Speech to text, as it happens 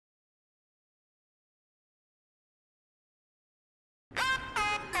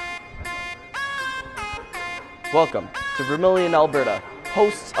Welcome to Vermilion, Alberta,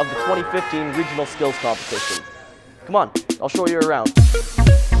 hosts of the 2015 Regional Skills Competition. Come on, I'll show you around.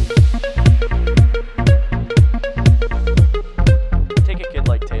 Take a kid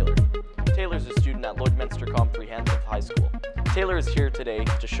like Taylor. Taylor's a student at Lloydminster Comprehensive High School. Taylor is here today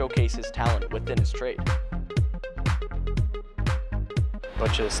to showcase his talent within his trade.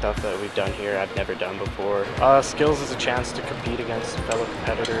 Bunch of stuff that we've done here I've never done before. Skills is a chance to compete against fellow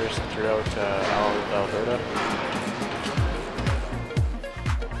competitors throughout all of Alberta.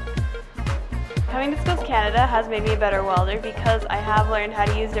 Coming to Skills Canada has made me a better welder because I have learned how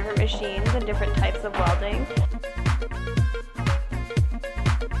to use different machines and different types of welding.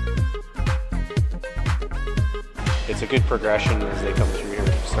 It's a good progression as they come through here,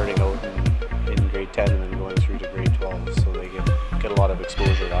 starting out in grade 10 and then going through to grade 12, so they get a lot of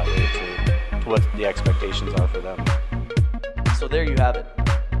exposure that way to what the expectations are for them. So there you have it.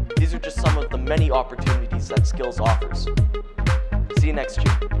 These are just some of the many opportunities that Skills offers. See you next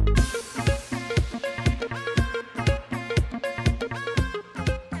year.